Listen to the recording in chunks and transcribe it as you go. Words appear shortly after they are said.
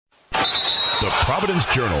The Providence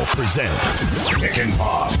Journal presents Pick and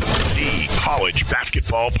Pop, the college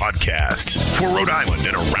basketball podcast for Rhode Island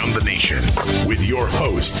and around the nation, with your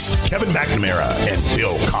hosts, Kevin McNamara and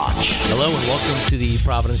Bill Koch. Hello and welcome to the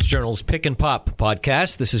Providence Journal's Pick and Pop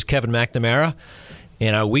podcast. This is Kevin McNamara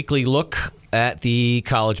and our weekly look at the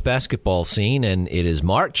college basketball scene. And it is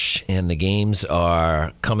March, and the games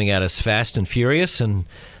are coming at us fast and furious, and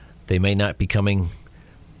they may not be coming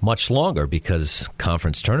much longer because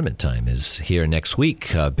conference tournament time is here next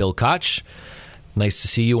week. Bill Koch, nice to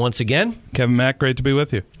see you once again. Kevin Mack, great to be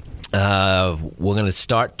with you. We're going to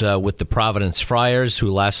start with the Providence Friars, who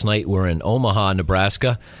last night were in Omaha,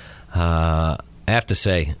 Nebraska. I have to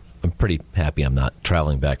say, I'm pretty happy I'm not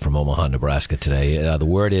traveling back from Omaha, Nebraska today. The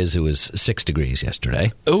word is it was 6 degrees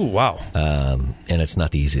yesterday. Oh, wow. And it's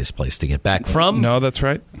not the easiest place to get back from. No, that's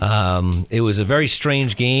right. It was a very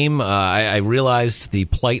strange game. I realized the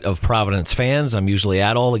plight of Providence fans. I'm usually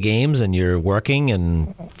at all the games, and you're working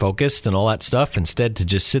and focused and all that stuff. Instead, to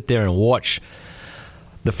just sit there and watch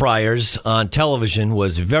the Friars on television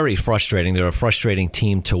was very frustrating. They're a frustrating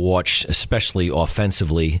team to watch, especially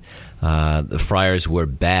offensively. The Friars were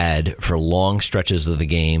bad for long stretches of the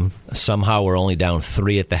game. Somehow were only down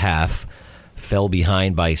 3 at the half, fell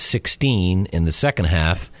behind by 16 in the second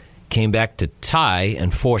half, came back to tie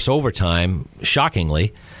and force overtime,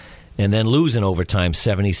 shockingly, and then lose in overtime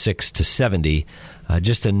 76-70.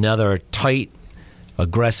 Just another tight,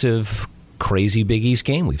 aggressive, crazy Big East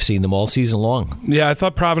game. We've seen them all season long. Yeah, I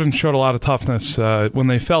thought Providence showed a lot of toughness. When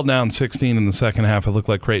they fell down 16 in the second half, it looked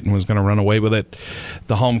like Creighton was going to run away with it.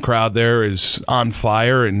 The home crowd there is on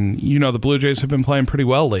fire, and the Blue Jays have been playing pretty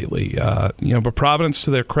well lately. But Providence, to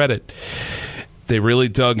their credit, they really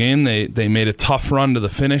dug in. They made a tough run to the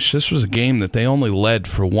finish. This was a game that they only led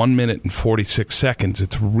for 1 minute and 46 seconds.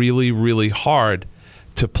 It's really, really hard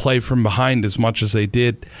to play from behind as much as they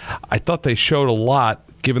did. I thought they showed a lot,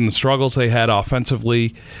 given the struggles they had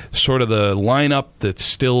offensively, sort of the lineup that's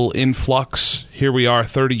still in flux. Here we are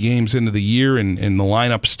 30 games into the year, and the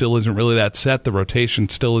lineup still isn't really that set. The rotation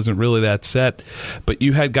still isn't really that set. But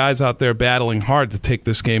you had guys out there battling hard to take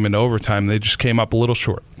this game into overtime. They just came up a little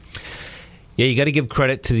short. Yeah, you got to give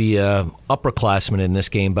credit to the upperclassmen in this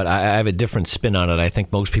game, but I have a different spin on it. I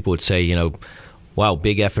think most people would say, wow,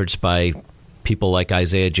 big efforts by people like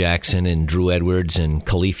Isaiah Jackson and Drew Edwards and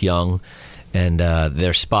Khalif Young. And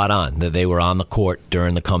they're spot on. They were on the court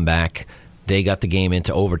during the comeback. They got the game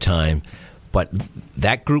into overtime. But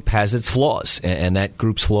that group has its flaws, and that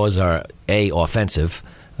group's flaws are, A, offensive,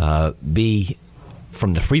 B,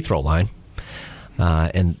 from the free throw line.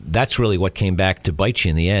 And that's really what came back to bite you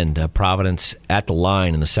in the end. Providence at the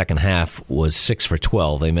line in the second half was 6 for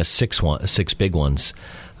 12. They missed six big ones,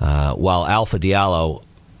 while Alpha Diallo,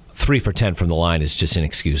 3 for 10 from the line is just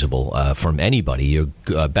inexcusable from anybody. Your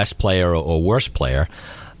best player or worst player.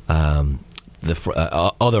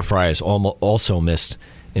 The other Friars also missed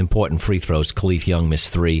important free throws. Khalif Young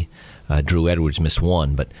missed 3. Drew Edwards missed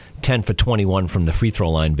 1. But 10 for 21 from the free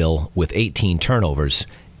throw line, Bill, with 18 turnovers.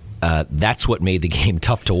 That's what made the game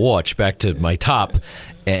tough to watch, back to my top.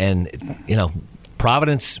 And,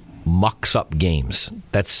 Providence mucks up games.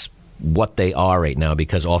 That's what they are right now,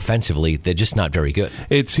 because offensively they're just not very good.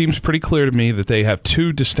 It seems pretty clear to me that they have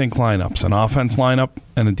 2 distinct lineups, an offense lineup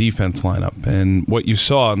and a defense lineup. And what you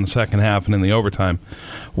saw in the second half and in the overtime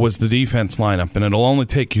was the defense lineup, and it'll only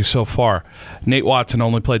take you so far. Nate Watson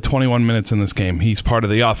only played 21 minutes in this game. He's part of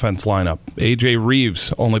the offense lineup. A.J.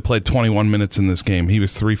 Reeves only played 21 minutes in this game. He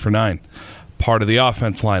was 3 for 9. Part of the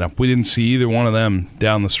offense lineup. We didn't see either one of them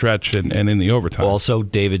down the stretch and in the overtime. Also,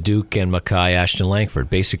 David Duke and Makai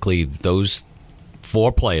Ashton-Langford. Basically, those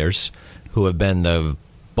 4 players who have been the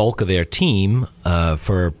bulk of their team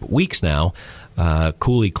for weeks now.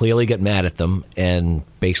 Cooley clearly got mad at them and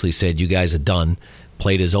basically said, you guys are done.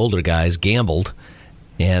 Played as older guys, gambled,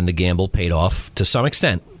 and the gamble paid off to some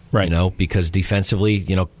extent. Right. Because defensively,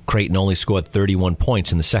 Creighton only scored 31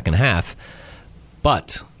 points in the second half.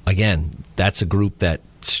 But again, that's a group that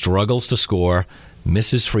struggles to score,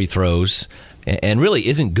 misses free throws, and really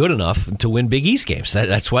isn't good enough to win Big East games.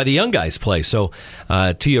 That's why the young guys play. So,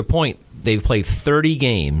 to your point, they've played 30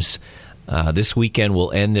 games. This weekend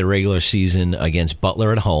will end the regular season against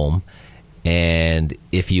Butler at home. And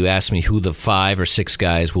if you ask me who the 5 or 6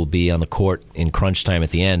 guys will be on the court in crunch time at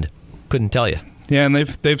the end, couldn't tell you. Yeah, and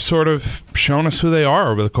they've sort of shown us who they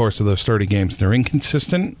are over the course of those 30 games. They're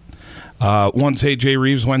inconsistent. Once A.J.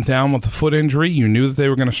 Reeves went down with a foot injury, you knew that they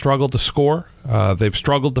were going to struggle to score. They've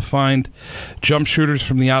struggled to find jump shooters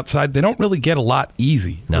from the outside. They don't really get a lot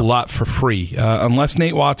easy, a lot for free, unless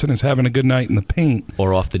Nate Watson is having a good night in the paint.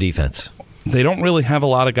 Or off the defense. they don't really have a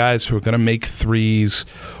lot of guys who are going to make threes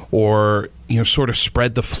or sort of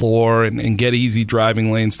spread the floor and get easy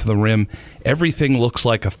driving lanes to the rim. Everything looks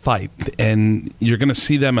like a fight, and you're going to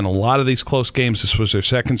see them in a lot of these close games. This was their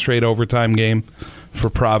second straight overtime game for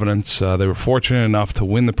Providence. They were fortunate enough to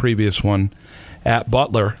win the previous one at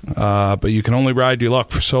Butler, but you can only ride your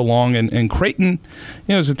luck for so long. And Creighton,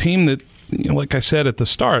 is a team that, like I said at the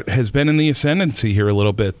start, has been in the ascendancy here a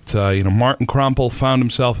little bit. Martin Krompel found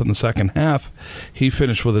himself in the second half. He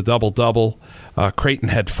finished with a double-double. Creighton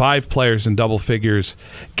had 5 players in double figures.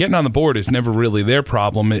 Getting on the board is never really their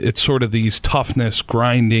problem. It's sort of these toughness,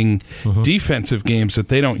 grinding, defensive games that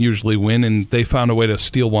they don't usually win, and they found a way to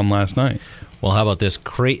steal one last night. Well, how about this?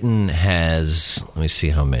 Creighton has, let me see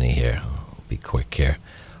how many here. I'll be quick here.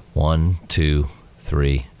 1, 2,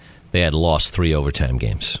 3. They had lost 3 overtime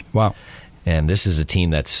games. Wow. And this is a team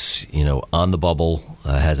that's, on the bubble,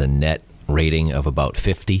 has a net rating of about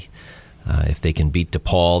 50. If they can beat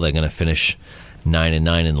DePaul, they're going to finish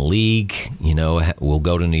 9-9 in the league. We'll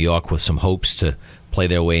go to New York with some hopes to play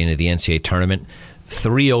their way into the NCAA tournament.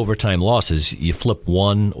 3 overtime losses, you flip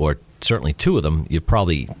 1 or certainly 2 of them, you're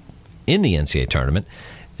probably in the NCAA tournament.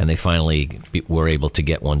 And they finally were able to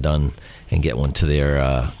get one done and get one to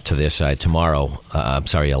their side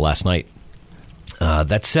last night.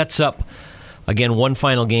 That sets up, again, one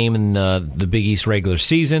final game in the Big East regular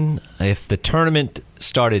season. If the tournament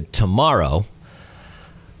started tomorrow,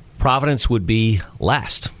 Providence would be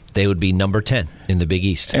last. They would be number 10 in the Big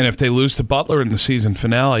East. And if they lose to Butler in the season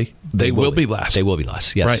finale, they will be last. They will be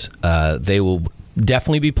last, yes. Right. They will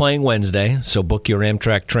definitely be playing Wednesday, so book your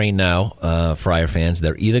Amtrak train now, Friar fans.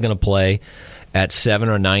 They're either going to play at 7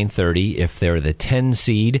 or 9:30. If they're the 10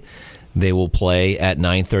 seed, they will play at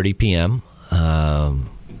 9:30 p.m.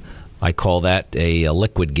 I call that a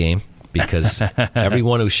liquid game because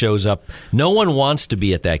everyone who shows up, no one wants to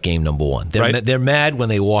be at that game, number one. They're mad when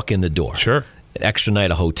they walk in the door. Sure. Extra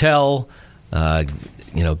night of hotel, had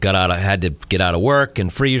to get out of work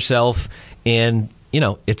and free yourself, and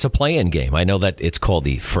it's a play-in game. I know that it's called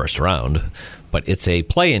the first round, but it's a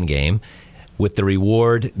play-in game with the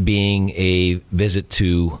reward being a visit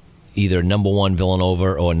to either number 1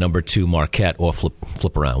 Villanova or number 2 Marquette, or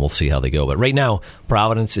flip around. We'll see how they go. But right now,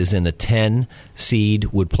 Providence is in the 10 seed,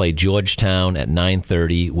 would play Georgetown at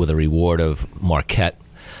 9:30 with a reward of Marquette.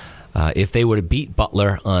 If they were to beat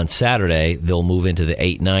Butler on Saturday, they'll move into the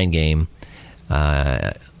 8-9 game.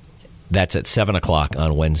 That's at 7 o'clock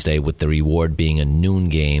on Wednesday, with the reward being a noon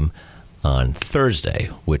game on Thursday,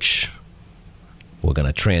 which we're going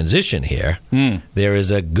to transition here. There is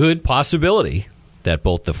a good possibility that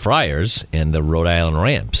both the Friars and the Rhode Island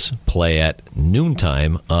Rams play at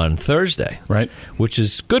noontime on Thursday. Right. Which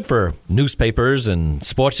is good for newspapers and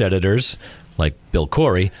sports editors like Bill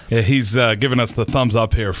Corey. Yeah, he's giving us the thumbs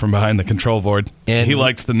up here from behind the control board. And he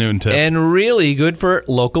likes the noon tip. And really good for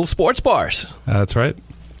local sports bars. That's right.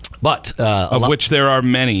 But of which there are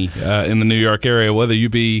many in the New York area, whether you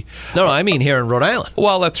be... No, I mean here in Rhode Island.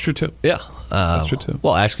 Well, that's true, too. Yeah. That's true, too.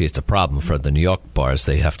 Well, actually, it's a problem for the New York bars.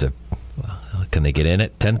 They have to... Can they get in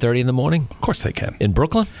at 10:30 in the morning? Of course they can. In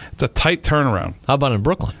Brooklyn? It's a tight turnaround. How about in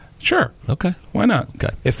Brooklyn? Sure. Okay. Why not?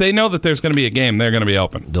 Okay. If they know that there's going to be a game, they're going to be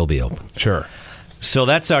open. They'll be open. Sure. So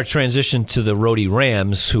that's our transition to the Rhody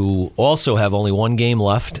Rams, who also have only one game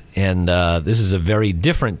left, and this is a very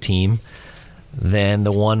different team than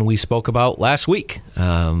the one we spoke about last week.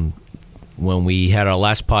 When we had our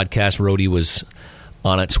last podcast, Rhody was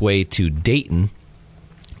on its way to Dayton,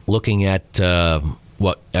 looking at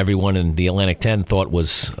what everyone in the Atlantic 10 thought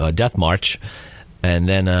was a death march. And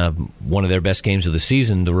then one of their best games of the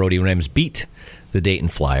season, the Rhody Rams beat the Dayton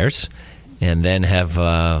Flyers, and then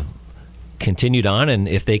have continued on. And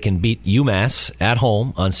if they can beat UMass at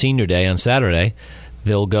home on Senior Day on Saturday,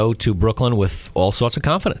 they'll go to Brooklyn with all sorts of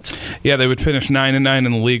confidence. Yeah, they would finish 9-9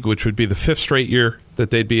 in the league, which would be the 5th straight year that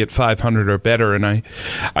they'd be at 500 or better. And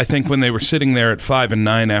I think when they were sitting there at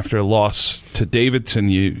 5-9 after a loss to Davidson,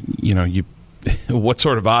 you what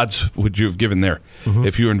sort of odds would you have given there?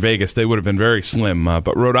 If you were in Vegas? They would have been very slim.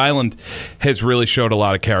 But Rhode Island has really showed a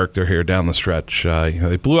lot of character here down the stretch.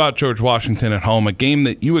 They blew out George Washington at home, a game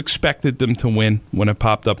that you expected them to win when it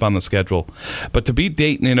popped up on the schedule. But to beat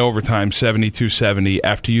Dayton in overtime 72-70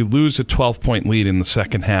 after you lose a 12-point lead in the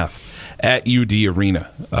second half at UD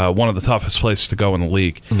Arena, one of the toughest places to go in the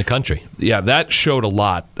league. In the country. Yeah, that showed a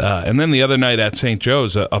lot. And then the other night at St.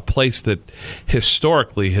 Joe's, a place that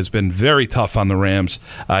historically has been very tough on the Rams.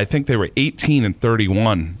 I think they were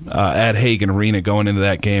 18-31 at Hagen Arena going into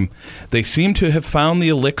that game. They seem to have found the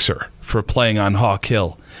elixir for playing on Hawk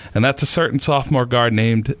Hill, and that's a certain sophomore guard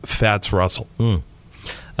named Fats Russell.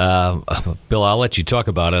 Bill, I'll let you talk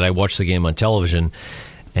about it. I watched the game on television,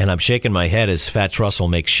 and I'm shaking my head as Fats Russell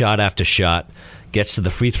makes shot after shot, gets to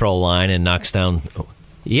the free throw line, and knocks down.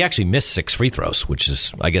 He actually missed 6 free throws, which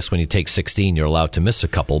is, I guess, when you take 16, you're allowed to miss a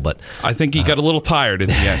couple. But I think he got a little tired in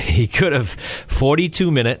the end. He could have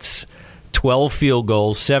 42 minutes, 12 field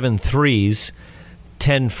goals, 7 threes,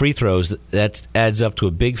 10 free throws. That adds up to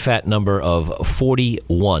a big fat number of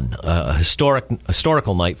 41. A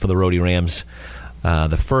historical night for the Rhodey Rams.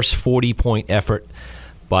 The first 40-point effort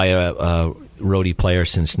by a Rhodey player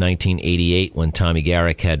since 1988, when Tommy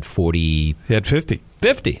Garrick had 40. He had 50.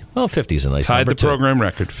 50. Well, 50 is a nice number. Tied the program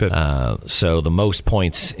record, 50. So the most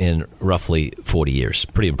points in roughly 40 years.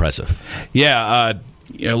 Pretty impressive. Yeah,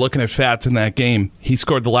 looking at Fats in that game, he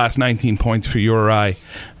scored the last 19 points for URI.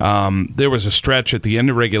 There was a stretch at the end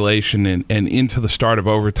of regulation and into the start of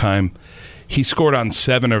overtime. He scored on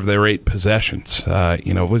 7 of their 8 possessions.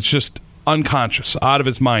 It was just unconscious, out of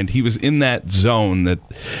his mind. He was in that zone that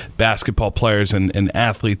basketball players and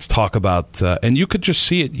athletes talk about, and you could just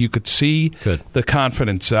see it. You could see the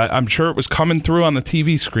confidence. I'm sure it was coming through on the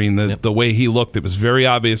TV screen, the way he looked. It was very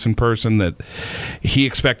obvious in person that he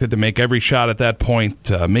expected to make every shot at that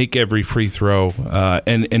point, make every free throw,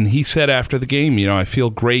 and he said after the game, I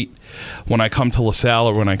feel great when I come to LaSalle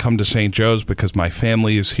or when I come to St. Joe's because my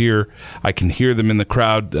family is here. I can hear them in the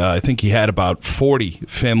crowd. I think he had about 40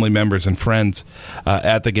 family members and friends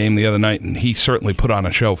at the game the other night, and he certainly put on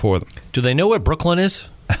a show for them. Do they know where Brooklyn is?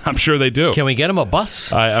 I'm sure they do. Can we get them a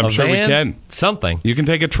bus? I'm sure van? We can. Something. You can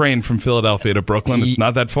take a train from Philadelphia to Brooklyn. It's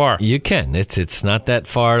not that far. You can. It's not that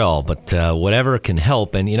far at all, but whatever can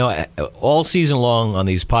help. And, all season long on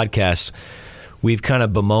these podcasts, we've kind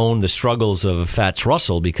of bemoaned the struggles of Fats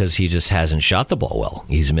Russell because he just hasn't shot the ball well.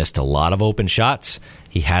 He's missed a lot of open shots.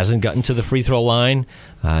 He hasn't gotten to the free throw line.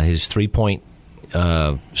 His three-point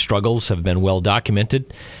struggles have been well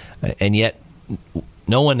documented, and yet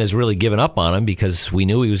no one has really given up on him because we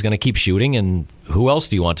knew he was going to keep shooting. And who else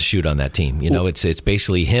do you want to shoot on that team? It's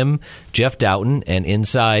basically him, Jeff Doughton, and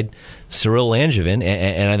inside Cyril Langevin.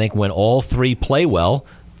 And I think when all 3 play well,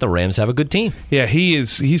 the Rams have a good team. Yeah,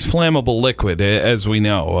 he's flammable liquid, as we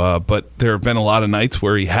know, but there have been a lot of nights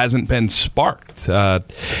where he hasn't been sparked.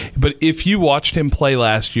 But if you watched him play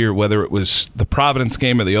last year, whether it was the Providence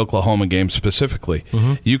game or the Oklahoma game specifically,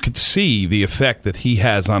 you could see the effect that he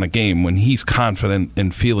has on a game when he's confident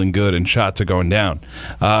and feeling good and shots are going down.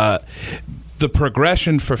 The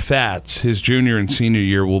progression for Fats, his junior and senior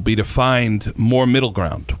year, will be to find more middle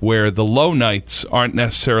ground where the low nights aren't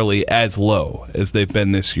necessarily as low as they've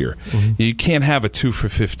been this year. You can't have a 2 for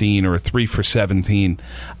 15 or a 3 for 17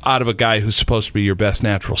 out of a guy who's supposed to be your best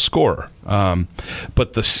natural scorer.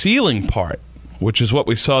 But the ceiling part, which is what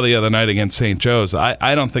we saw the other night against St. Joe's,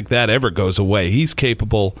 I don't think that ever goes away. He's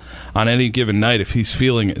capable on any given night, if he's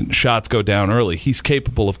feeling it and shots go down early, he's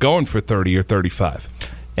capable of going for 30 or 35.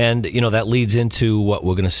 And, that leads into what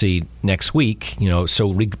we're going to see next week.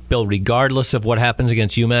 So, Bill, regardless of what happens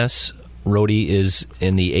against UMass, Rhodey is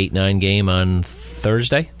in the 8-9 game on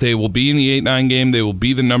Thursday? They will be in the 8-9 game. They will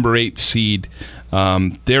be the number 8 seed.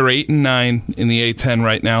 They're 8-9 in the A-10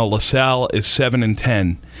 right now. LaSalle is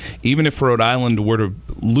 7-10. Even if Rhode Island were to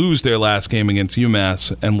lose their last game against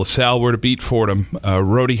UMass and LaSalle were to beat Fordham,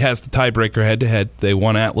 Rhodey has the tiebreaker head-to-head. They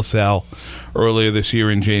won at LaSalle earlier this year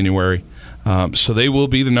in January. So they will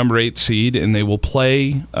be the number 8 seed, and they will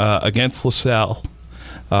play against LaSalle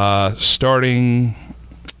starting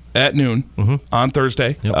at noon on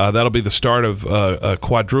Thursday. That'll be the start of a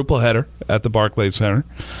quadruple header at the Barclays Center.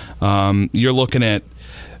 You're looking at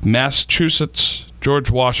Massachusetts, George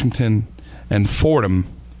Washington, and Fordham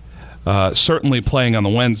certainly playing on the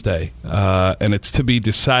Wednesday, and it's to be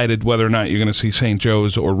decided whether or not you're going to see St.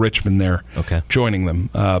 Joe's or Richmond there joining them.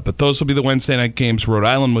 But those will be the Wednesday night games. Rhode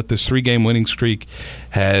Island, with this 3-game winning streak,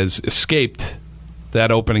 has escaped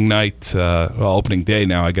that opening night, opening day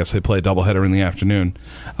now. I guess they play a doubleheader in the afternoon,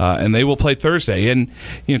 and they will play Thursday. And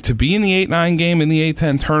to be in the 8-9 game in the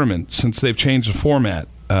A-10 tournament since they've changed the format,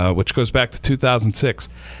 which goes back to 2006,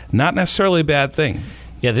 not necessarily a bad thing.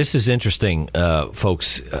 Yeah, this is interesting,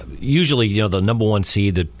 folks. Usually, the number 1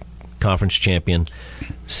 seed, the conference champion,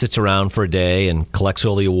 sits around for a day and collects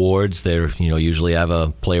all the awards. They usually have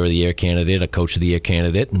a player of the year candidate, a coach of the year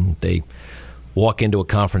candidate, and they walk into a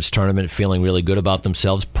conference tournament feeling really good about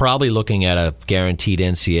themselves, probably looking at a guaranteed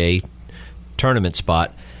NCAA tournament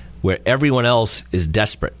spot where everyone else is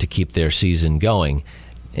desperate to keep their season going.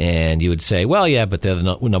 And you would say, well, yeah, but they're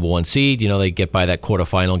the number 1 seed. They get by that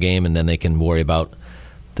quarterfinal game, and then they can worry about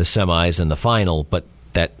the semis and the final, but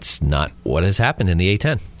that's not what has happened in the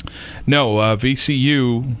A-10. No,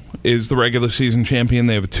 VCU is the regular season champion.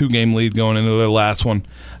 They have a 2-game lead going into their last one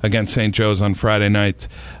against St. Joe's on Friday night.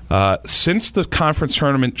 Since the conference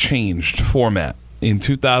tournament changed format in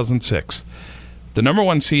 2006, the number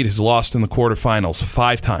 1 seed has lost in the quarterfinals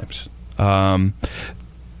 5 times.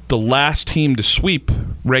 The last team to sweep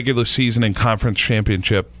regular season and conference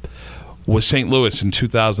championship was St. Louis in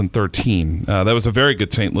 2013. That was a very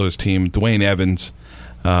good St. Louis team. Dwayne Evans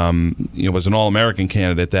was an All-American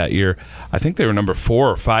candidate that year. I think they were number 4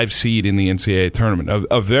 or 5 seed in the NCAA tournament.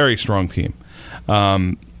 A very strong team.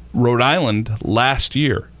 Rhode Island last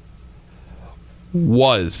year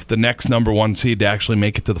was the next number 1 seed to actually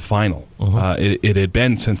make it to the final. It had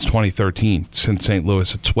been since 2013, since St.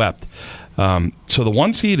 Louis had swept. So the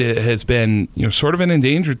 1 seed has been sort of an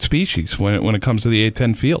endangered species when it comes to the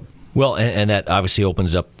A-10 field. Well, and that obviously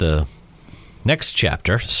opens up the next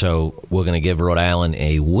chapter. So we're going to give Rhode Island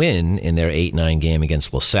a win in their 8-9 game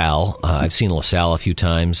against LaSalle. I've seen LaSalle a few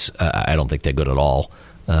times. I don't think they're good at all.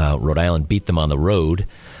 Rhode Island beat them on the road.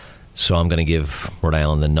 So I'm going to give Rhode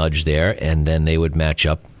Island the nudge there, and then they would match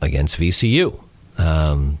up against VCU.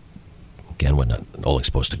 Again, we're not only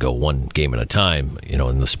supposed to go one game at a time,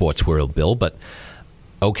 in the sports world, Bill, but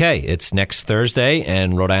okay, it's next Thursday,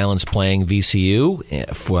 and Rhode Island's playing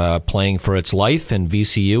VCU, playing for its life, and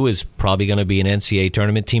VCU is probably going to be an NCAA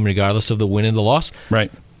tournament team regardless of the win and the loss.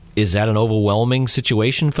 Right. Is that an overwhelming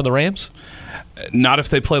situation for the Rams? Not if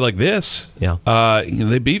they play like this. Yeah.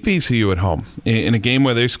 They beat VCU at home in a game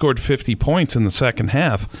where they scored 50 points in the second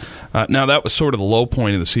half. Now, that was sort of the low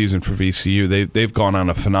point of the season for VCU. They've gone on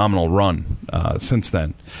a phenomenal run since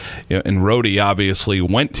then. And Rhodey obviously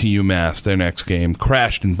went to UMass their next game,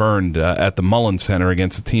 crashed and burned at the Mullen Center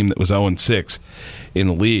against a team that was 0-6 in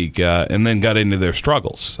the league, and then got into their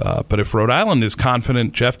struggles. But if Rhode Island is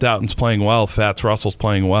confident, Jeff Doughton's playing well, Fats Russell's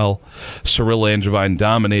playing well, Cyril Langevin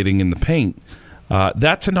dominating in the paint,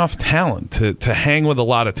 that's enough talent to hang with a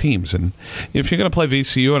lot of teams. And if you're going to play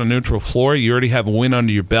VCU on a neutral floor, you already have a win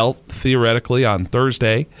under your belt, theoretically, on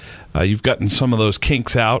Thursday. You've gotten some of those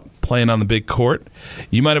kinks out playing on the big court.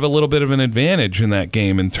 You might have a little bit of an advantage in that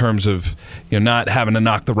game in terms of not having to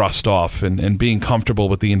knock the rust off and being comfortable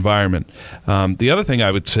with the environment. The other thing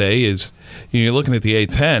I would say is you're looking at the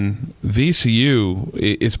A-10, VCU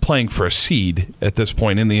is playing for a seed at this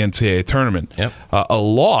point in the NCAA tournament. Yep. A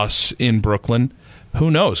loss in Brooklyn, who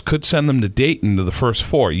knows, could send them to Dayton to the first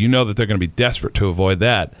 4. You know that they're going to be desperate to avoid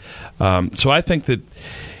that. So I think that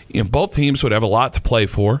both teams would have a lot to play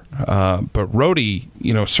for. But Rhodey,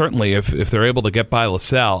 certainly if they're able to get by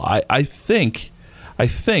LaSalle, I think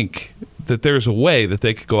that there's a way that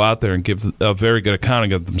they could go out there and give a very good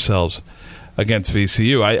accounting of themselves against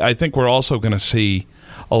VCU. I think we're also going to see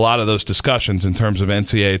a lot of those discussions in terms of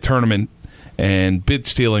NCAA tournament and bid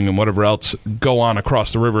stealing and whatever else go on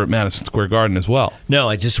across the river at Madison Square Garden as well. No,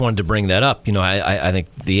 I just wanted to bring that up. I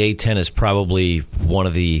think the A-10 is probably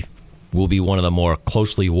will be one of the more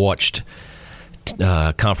closely watched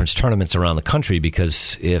conference tournaments around the country,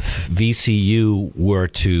 because if VCU were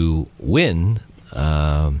to win,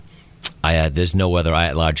 there's no other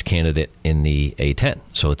at-large candidate in the A-10,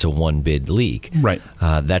 so it's a one-bid league. Right.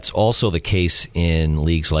 That's also the case in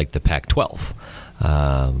leagues like the Pac-12.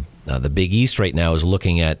 The Big East right now is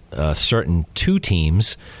looking at certain 2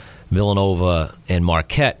 teams, Villanova and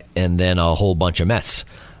Marquette, and then a whole bunch of Mets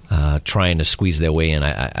trying to squeeze their way in.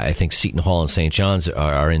 I think Seton Hall and St. John's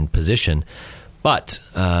are in position, but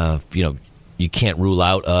you can't rule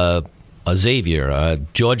out a Xavier,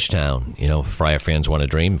 Georgetown. Friar fans want to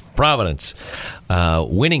dream. Providence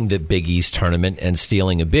winning the Big East tournament and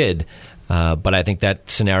stealing a bid. But I think that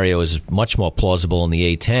scenario is much more plausible in the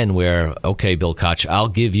A-10 where, okay, Bill Koch, I'll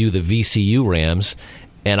give you the VCU Rams,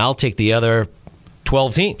 and I'll take the other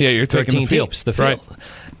 12 teams. Yeah, you're taking the field. Teams, the field. Right.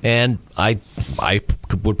 And I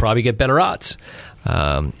would probably get better odds.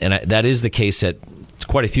 That is the case at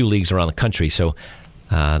quite a few leagues around the country. So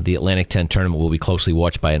the Atlantic 10 tournament will be closely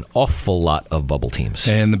watched by an awful lot of bubble teams.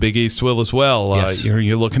 And the Big East will as well. Yes.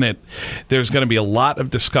 You're looking at, there's going to be a lot of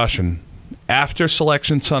discussion after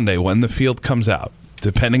Selection Sunday, when the field comes out,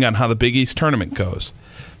 depending on how the Big East tournament goes.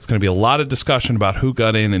 There's going to be a lot of discussion about who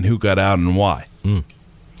got in and who got out and why.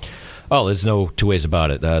 Oh, there's no 2 ways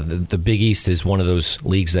about it. The Big East is one of those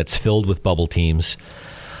leagues that's filled with bubble teams.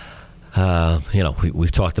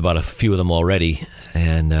 We've talked about a few of them already,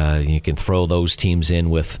 and you can throw those teams in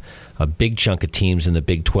with a big chunk of teams in the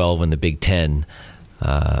Big 12 and the Big 10.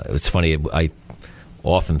 It's funny, I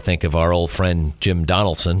often think of our old friend Jim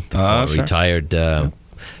Donaldson, the retired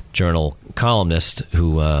Journal columnist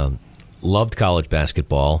who loved college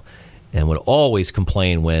basketball and would always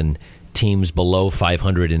complain when teams below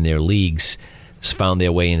 500 in their leagues found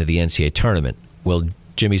their way into the NCAA tournament. Well,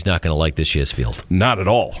 Jimmy's not going to like this year's field. Not at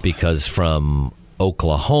all. Because from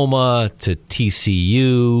Oklahoma to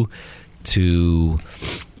TCU to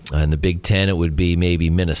in the Big Ten, it would be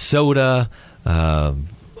maybe Minnesota.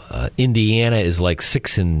 Indiana is like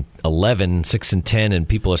 6-11, 6-10, and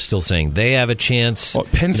people are still saying they have a chance. Well,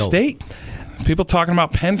 Penn State. People talking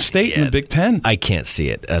about Penn State in the Big Ten. I can't see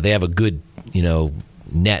it. They have a good,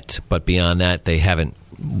 net, but beyond that, they haven't.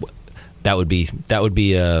 That would be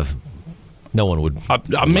no one would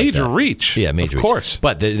a major reach. Yeah, major of reach. Course.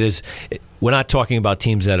 But we're not talking about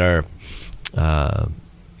teams that are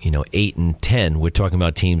 8 and 10. We're talking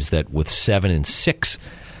about teams that with 7 and 6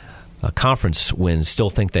 conference wins still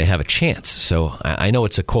think they have a chance. So I know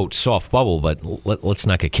it's a, quote, soft bubble, but let's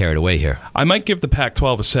not get carried away here. I might give the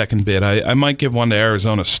Pac-12 a second bid. I might give one to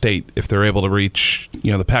Arizona State if they're able to reach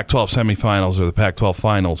the Pac-12 semifinals or the Pac-12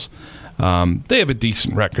 finals. They have a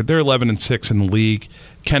decent record. They're 11-6 in the league.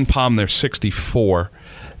 Ken Pom, they're 64.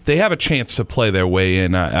 They have a chance to play their way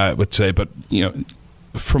in, I would say. But,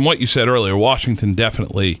 from what you said earlier, Washington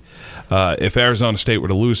definitely, if Arizona State were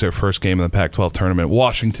to lose their first game in the Pac-12 tournament,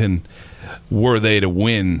 Washington, were they to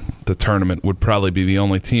win the tournament, would probably be the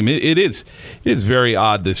only team. It is very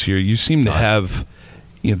odd this year. You seem to have,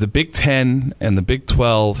 the Big Ten and the Big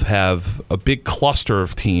 12 have a big cluster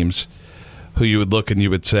of teams who you would look and you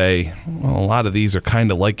would say, well, a lot of these are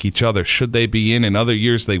kind of like each other. Should they be in? In other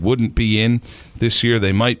years, they wouldn't be in. This year,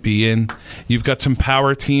 they might be in. You've got some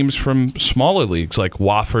power teams from smaller leagues like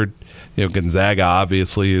Wofford. Gonzaga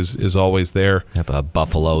obviously is always there. Yep,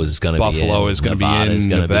 Buffalo is going to be in. Buffalo is going to be in.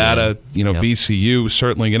 Nevada, yep. VCU is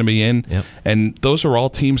certainly going to be in. Yep. And those are all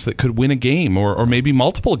teams that could win a game or maybe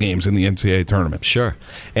multiple games in the NCAA tournament. Sure.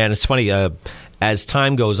 And it's funny, as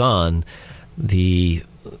time goes on, the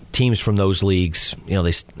teams from those leagues,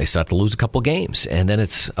 they start to lose a couple games. And then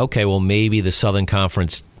it's, okay, well, maybe the Southern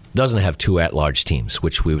Conference doesn't have 2 at-large teams,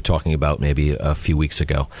 which we were talking about maybe a few weeks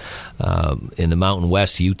ago. In the Mountain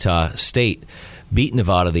West, Utah State beat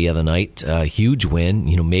Nevada the other night. Huge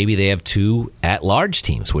win. Maybe they have 2 at-large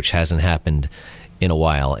teams, which hasn't happened in a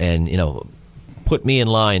while. And, put me in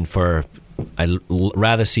line for, I'd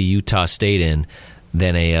rather see Utah State in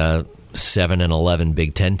than a 7-11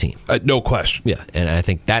 Big Ten team. No question. Yeah, and I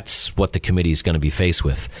think that's what the committee is going to be faced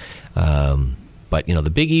with. But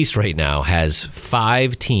the Big East right now has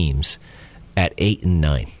 5 teams at 8 and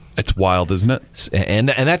 9. It's wild, isn't it? And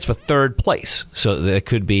that's for third place. So there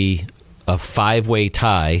could be a 5-way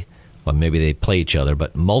tie. Well, maybe they play each other,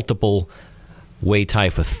 but multiple way tie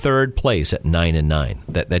for third place at 9 and 9.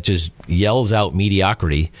 That just yells out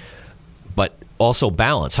mediocrity, but also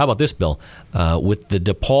balance. How about this, Bill? With the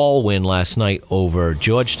DePaul win last night over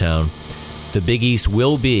Georgetown, the Big East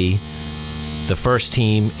will be the first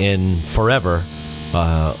team in forever,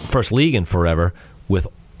 first league in forever, with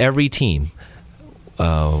every team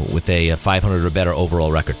with a 500 or better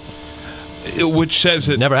overall record. Which says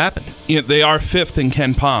it never happened. They are 5th in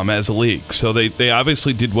Ken Pom as a league, so they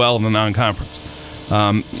obviously did well in the non-conference.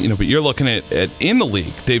 But you're looking at in the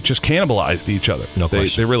league, they've just cannibalized each other. No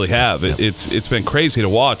question. They really have. Yep. It's been crazy to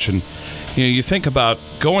watch, and you think about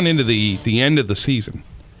going into the end of the season.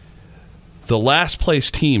 The last place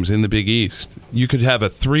teams in the Big East, you could have a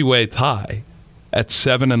 3-way tie at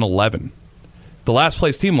 7-11. The last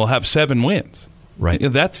place team will have 7 wins. Right.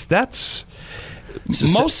 That's so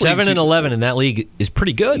most 7-11 in that league is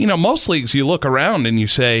pretty good. Most leagues you look around and you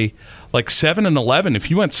say, like 7-11. If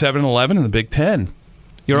you went 7-11 in the Big Ten,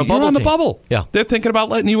 you're on the bubble. Yeah, they're thinking about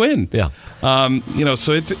letting you in. Yeah.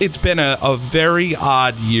 So it's been a very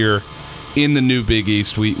odd year in the new Big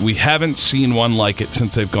East. We haven't seen one like it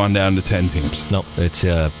since they've gone down to 10 teams. No, it's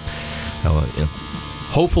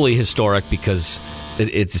hopefully historic because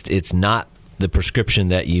it's not the prescription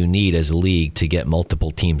that you need as a league to get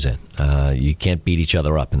multiple teams in. You can't beat each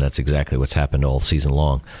other up, and that's exactly what's happened all season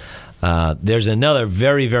long. There's another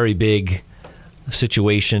very, very big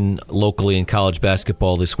situation locally in college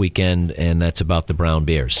basketball this weekend, and that's about the Brown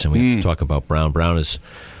Bears. And we have to talk about Brown. Brown is,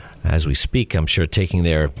 as we speak, I'm sure, taking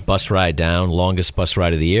their bus ride down, longest bus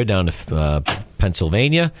ride of the year, down to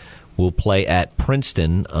Pennsylvania. We'll play at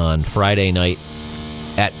Princeton on Friday night,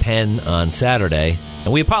 at Penn on Saturday.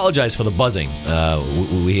 And we apologize for the buzzing.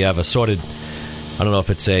 We have assorted, I don't know if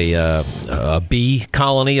it's a bee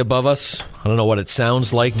colony above us. I don't know what it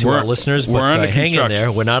sounds like to our listeners, but hang in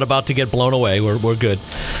there. We're not about to get blown away. We're good.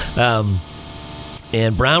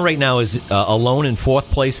 And Brown right now is alone in 4th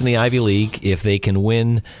place in the Ivy League. If they can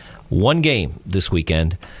win one game this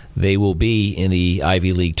weekend, they will be in the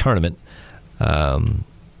Ivy League tournament.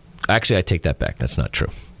 Actually, I take that back. That's not true.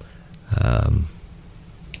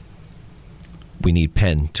 we need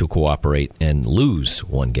Penn to cooperate and lose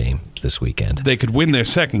one game this weekend. They could win their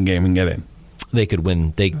second game and get in. They could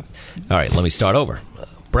win. All right, let me start over.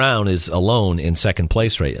 Brown is alone in second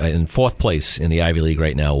place, in fourth place in the Ivy League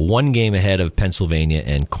right now, one game ahead of Pennsylvania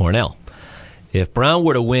and Cornell. If Brown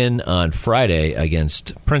were to win on Friday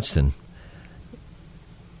against Princeton,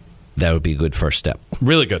 that would be a good first step.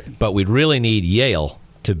 Really good. But we'd really need Yale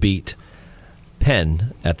to beat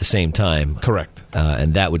Penn at the same time. Correct.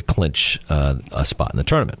 And that would clinch a spot in the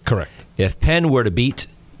tournament. Correct. If Penn were to beat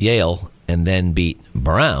Yale and then beat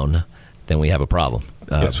Brown, then we have a problem.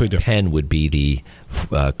 Yes, we do. Penn would be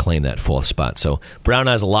the claim that fourth spot. So Brown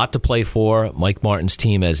has a lot to play for. Mike Martin's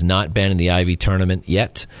team has not been in the Ivy tournament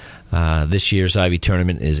yet. This year's Ivy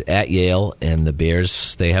tournament is at Yale, and the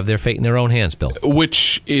Bears, they have their fate in their own hands, Bill.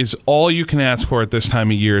 Which is all you can ask for at this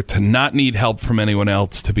time of year, to not need help from anyone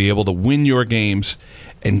else, to be able to win your games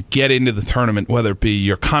and get into the tournament, whether it be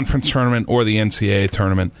your conference tournament or the NCAA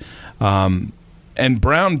tournament. And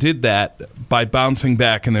Brown did that by bouncing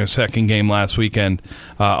back in their second game last weekend.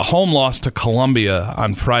 A home loss to Columbia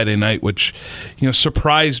on Friday night, which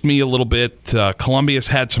surprised me a little bit. Columbia's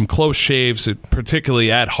had some close shaves,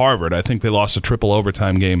 particularly at Harvard. I think they lost a triple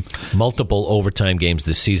overtime game. Multiple overtime games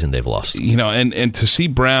this season they've lost. And to see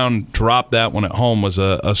Brown drop that one at home was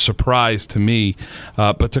a surprise to me.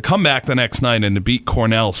 But to come back the next night and to beat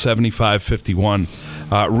Cornell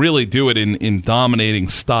 75-51, really do it in dominating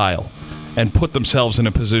style, and put themselves in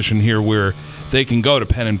a position here where they can go to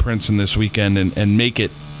Penn and Princeton this weekend and make it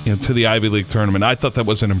to the Ivy League tournament. I thought that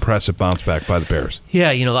was an impressive bounce back by the Bears.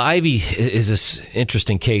 Yeah, the Ivy is this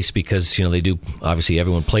interesting case because, they do, obviously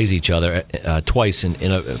everyone plays each other twice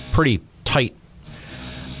in a pretty tight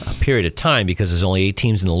period of time because there's only 8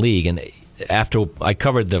 teams in the league. And after I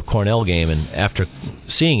covered the Cornell game, and after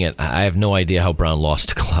seeing it, I have no idea how Brown lost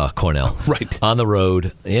to Cornell. Right. On the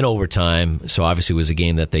road, in overtime, so obviously it was a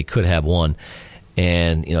game that they could have won.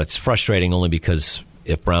 And, it's frustrating only because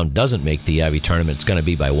if Brown doesn't make the Ivy tournament, it's going to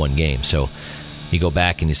be by one game. So you go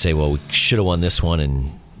back and you say, well, we should have won this one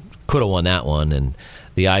and could have won that one. And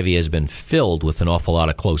the Ivy has been filled with an awful lot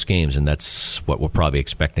of close games, and that's what we're probably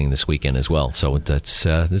expecting this weekend as well. So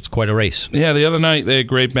it's quite a race. Yeah, the other night they had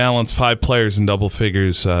great balance, 5 players in double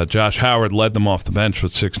figures. Josh Howard led them off the bench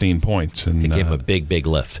with 16 points. And it gave him a big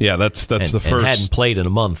lift. Yeah, that's the first. And hadn't played in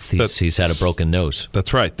a month. He's had a broken nose.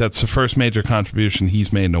 That's right. That's the first major contribution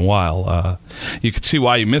he's made in a while. You could see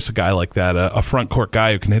why you miss a guy like that, a front court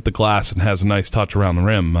guy who can hit the glass and has a nice touch around the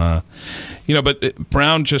rim. But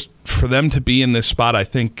Brown, just for them to be in this spot, I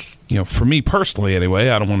think, for me personally anyway,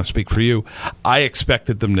 I don't want to speak for you, I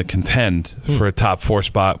expected them to contend for a top 4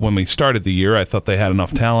 spot. When we started the year, I thought they had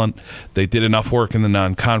enough talent. They did enough work in the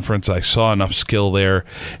non-conference. I saw enough skill there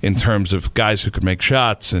in terms of guys who could make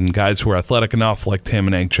shots and guys who were athletic enough, like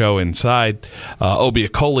Tam and Cho inside. Obi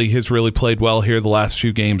Akoli has really played well here the last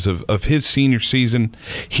few games of his senior season.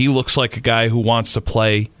 He looks like a guy who wants to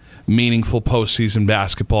play meaningful postseason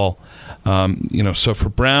basketball. So for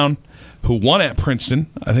Brown, who won at Princeton,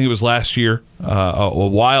 I think it was last year, a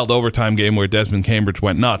wild overtime game where Desmond Cambridge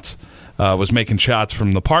went nuts, was making shots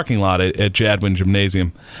from the parking lot at Jadwin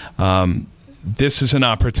Gymnasium. This is an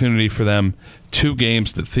opportunity for them, 2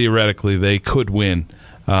 games that theoretically they could win.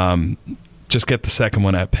 Just get the second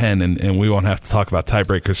one at Penn, and we won't have to talk about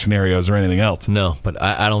tiebreaker scenarios or anything else. No, but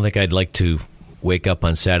I don't think I'd like to wake up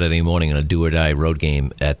on Saturday morning on a do-or-die road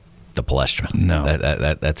game at the Palestra. No.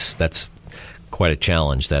 That's quite a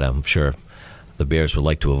challenge that I'm sure the Bears would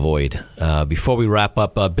like to avoid. Before we wrap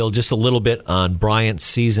up, Bill, just a little bit on Bryant's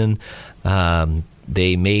season.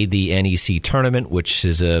 They made the NEC tournament, which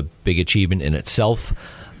is a big achievement in itself.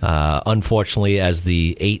 Unfortunately, as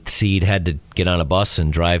the 8th seed, had to get on a bus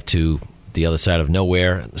and drive to the other side of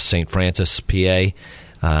nowhere, St. Francis, PA,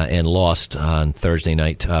 and lost on Thursday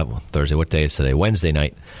night. Thursday, what day is today? Wednesday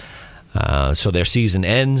night. So their season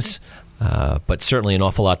ends, but certainly an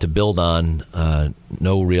awful lot to build on.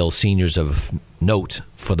 No real seniors of note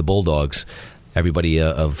for the Bulldogs. Everybody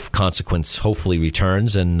of consequence hopefully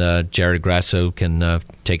returns, and Jared Grasso can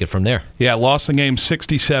take it from there. Yeah, lost the game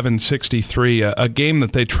 67-63, a game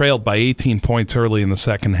that they trailed by 18 points early in the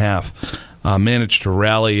second half. Managed to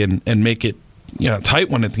rally and make it a tight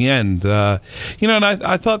one at the end. And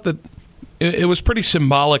I thought that it was pretty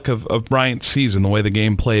symbolic of Bryant's season, the way the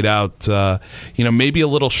game played out. Maybe a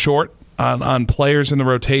little short on players in the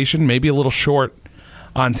rotation, maybe a little short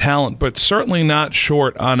on talent, but certainly not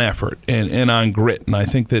short on effort and on grit. And I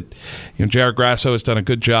think that Jared Grasso has done a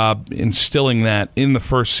good job instilling that in the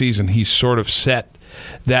first season. He's sort of set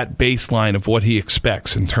that baseline of what he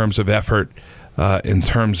expects in terms of effort, in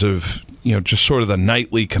terms of just sort of the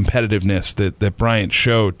nightly competitiveness that Bryant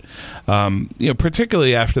showed,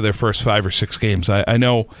 particularly after their first 5 or 6 games. I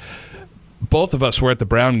know both of us were at the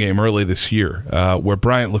Brown game early this year, where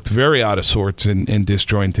Bryant looked very out of sorts and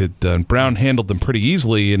disjointed. Brown handled them pretty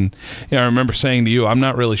easily, and I remember saying to you, I'm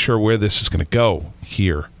not really sure where this is going to go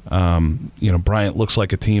here. Bryant looks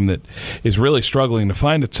like a team that is really struggling to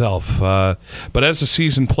find itself. But as the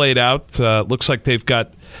season played out, looks like they've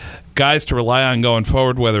got guys to rely on going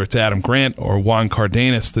forward, whether it's Adam Grant or Juan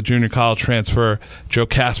Cardenas, the junior college transfer. Joe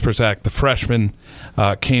Kasperzak, the freshman,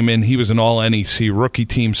 came in. He was an all-NEC rookie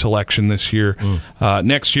team selection this year.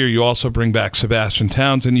 Next year, you also bring back Sebastian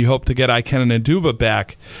Towns, and you hope to get Ikenan Aduba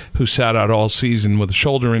back, who sat out all season with a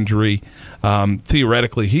shoulder injury.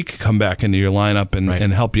 Theoretically, he could come back into your lineup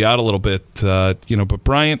and help you out a little bit. But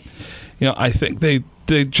Bryant, I think they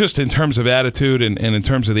just in terms of attitude and in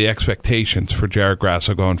terms of the expectations for Jared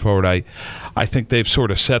Grasso going forward, I think they've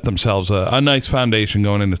sort of set themselves a nice foundation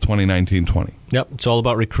going into 2019-20. Yep, it's all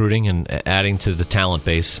about recruiting and adding to the talent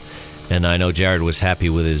base. And I know Jared was happy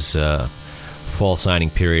with his fall signing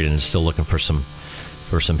period and is still looking for some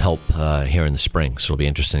help here in the spring. So it'll be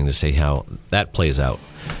interesting to see how that plays out.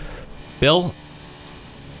 Bill,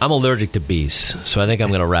 I'm allergic to bees, so I think I'm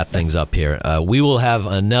going to wrap things up here. We will have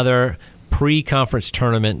another pre-conference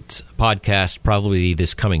tournament podcast probably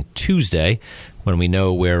this coming Tuesday when we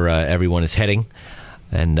know where everyone is heading,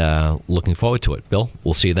 and looking forward to it. Bill,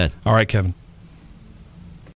 we'll see you then. All right, Kevin.